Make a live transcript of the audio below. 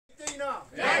Meiteina,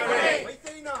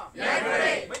 Meiteina,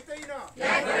 Meiteina,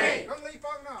 Ganglei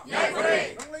Pagna,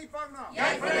 Ganglei Pagna,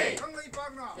 Ganglei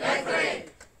Pagna,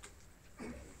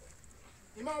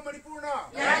 Ima Manipurna,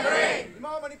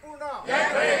 Ima Manipurna,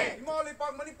 Ima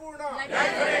Lepag Manipurna,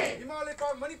 Ima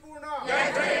Lepag Manipurna,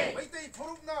 Meitei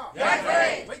Phurupna,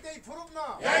 Meitei Phurupna,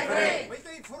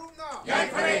 Meitei Phurupna,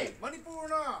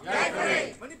 Manipurna,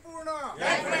 Manipurna,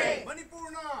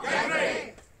 Manipurna.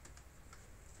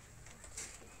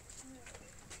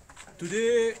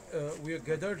 Today we are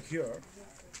gathered here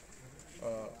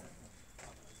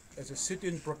as a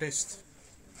sit-in protest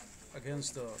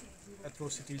against the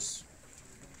atrocities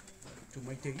to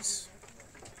Meiteis,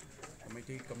 the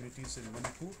Meitei communities in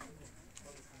Manipur.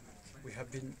 We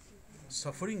have been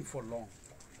suffering for long,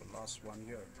 for the last 1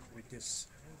 year, with this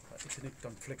ethnic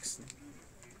conflicts.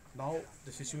 Now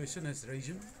the situation has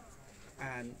risen,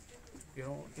 and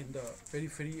in the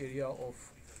periphery area of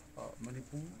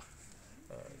Manipur,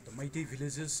 the Meitei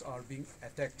villages are being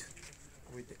attacked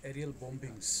with aerial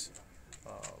bombings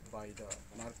by the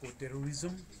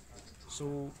narco-terrorism.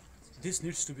 So this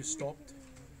needs to be stopped,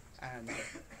 and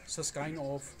such kind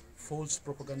of false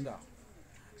propaganda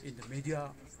in the media,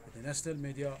 in the national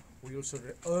media, we also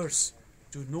urge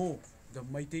to know the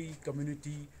Meitei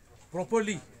community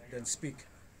properly, then speak,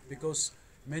 because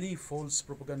many false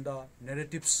propaganda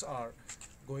narratives are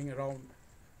going around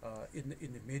in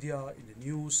the media, in the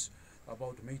news,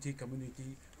 about the Meitei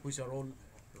community, which are all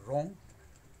wrong.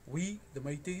 We, the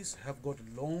Meiteis, have got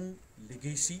a long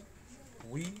legacy.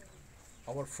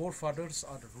 Our forefathers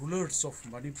are the rulers of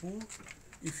Manipur.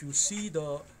 If you see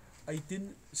the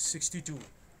 1862,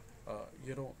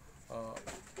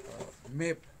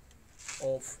 map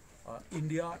of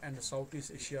India and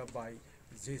Southeast Asia by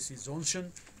J.C.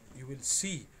 Johnson, you will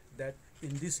see that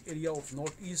in this area of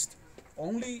Northeast,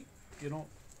 only,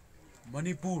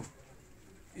 Manipur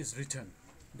is written.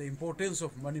 The importance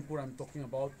of Manipur I'm talking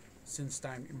about since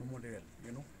time immemorial.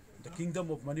 The kingdom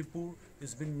of Manipur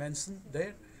is being mentioned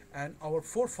there, and our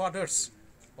forefathers,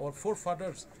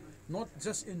 not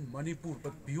just in Manipur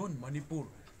but beyond Manipur,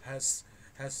 has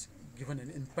given an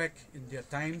impact in their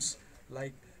times,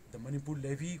 like the Manipur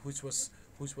levy, which was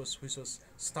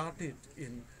started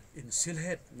in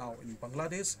Sylhet, now in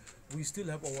Bangladesh. We still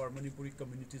have our Manipuri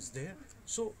communities there.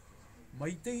 So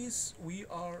Meiteis, we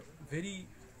are very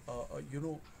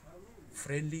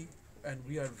friendly, and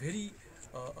we are very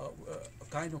a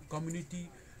kind of community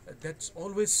that's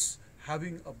always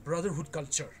having a brotherhood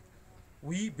culture.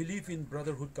 We believe in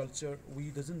brotherhood culture. We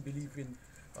doesn't believe in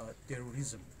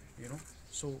terrorism.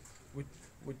 So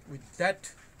with that,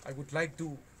 I would like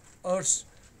to urge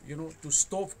to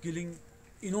stop killing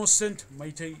innocent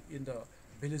Meitei in the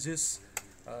villages.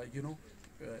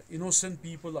 Innocent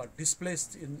people are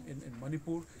displaced in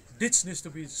Manipur. This needs to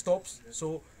be stopped.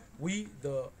 So we,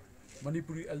 the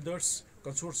Manipuri elders,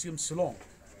 Consortium Shillong,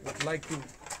 would like to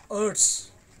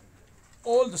urge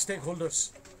all the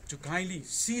stakeholders to kindly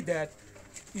see that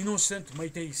innocent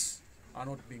Meiteis are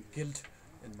not being killed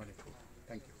in Manipur.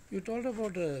 Thank you. You told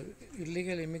about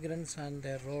illegal immigrants and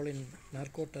their role in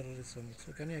narco-terrorism.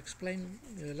 So can you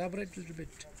elaborate a little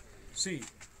bit? See,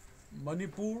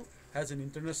 Manipur has an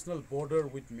international border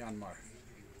with Myanmar,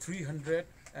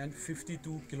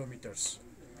 352 kilometers.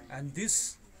 And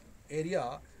this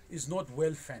area is not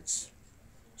well fenced.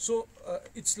 So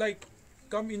it's like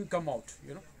come in, come out,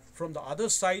 From the other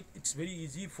side, it's very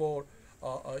easy for,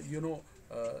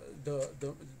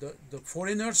 the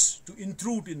foreigners to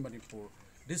intrude in Manipur.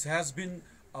 This has been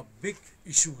a big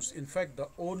issue. In fact, the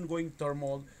ongoing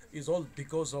turmoil is all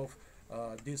because of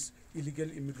these illegal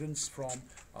immigrants from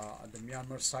the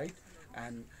Myanmar side.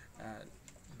 And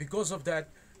because of that,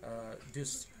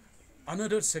 this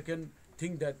another second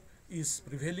thing that is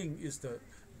prevailing is the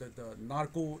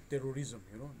narco terrorism,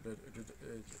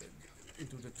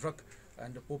 into the drug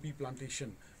and the poppy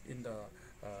plantation in the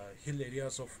hill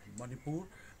areas of Manipur,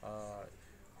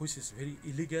 which is very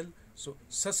illegal. So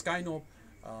such kind of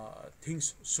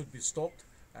things should be stopped,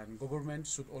 and government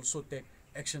should also take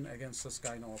action against such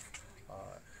kind of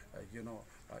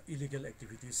illegal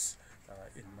activities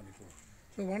in Manipur.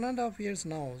 So 1.5 years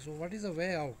now, so what is the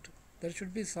way out? There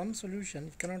should be some solution.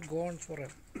 It cannot go on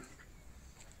forever.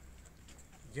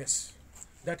 Yes,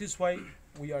 that is why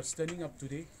we are standing up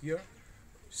today here.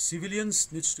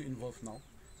 Civilians needs to involve now.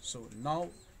 So now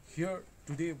here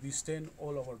today we stand,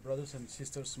 all our brothers and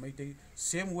sisters Meitei.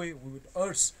 Same way we would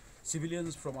urge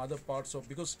civilians from other parts of,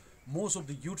 because most of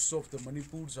the youths of the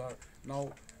Manipurs are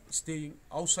now staying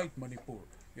outside Manipur,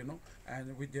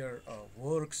 and with their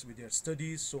works, with their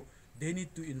studies. So they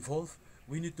need to involve.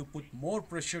 We need to put more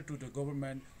pressure to the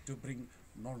government to bring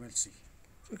normalcy.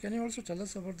 So can you also tell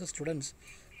us about the students?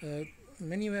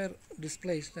 Many were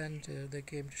displaced and they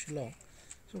came to Shillong.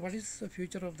 So what is the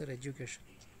future of their education?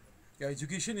 Yeah,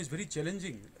 education is very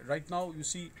challenging. Right now, you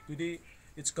see, today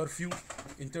it's curfew,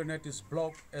 internet is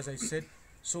blocked, as I said.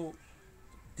 So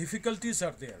difficulties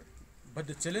are there, but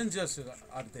the challenges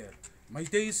are there.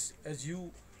 Meiteis, as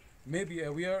you may be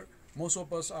aware, most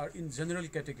of us are in general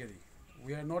category.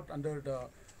 We are not under the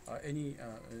any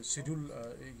schedule,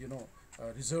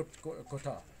 reserved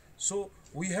quota. So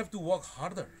we have to work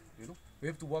harder. We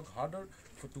have to work harder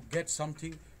to get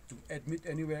something, to admit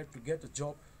anywhere, to get a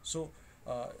job. So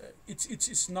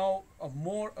it's now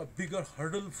a bigger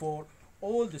hurdle for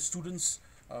all the students,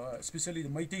 especially the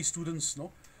Meitei students,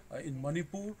 in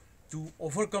Manipur, to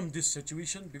overcome this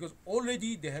situation, because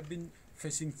already they have been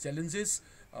facing challenges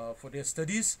for their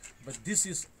studies, but this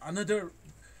is another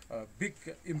big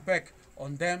impact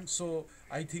on them. So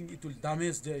I think it will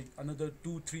damage their another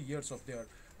 2-3 years of their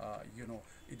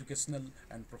educational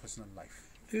and professional life.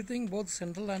 Do you think both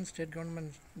central and state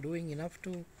government doing enough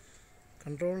to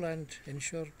control and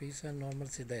ensure peace and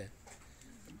normalcy there?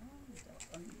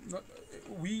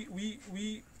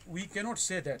 We cannot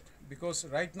say that, because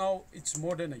right now it's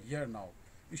more than a year now.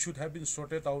 It should have been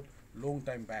sorted out long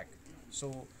time back.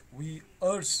 So we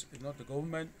urge the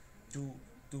government to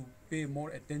pay more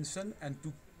attention and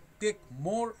to take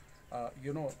more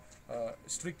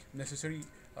strict necessary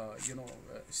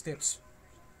steps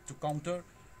to counter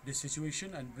this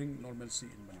situation and bring normalcy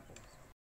in Manipur.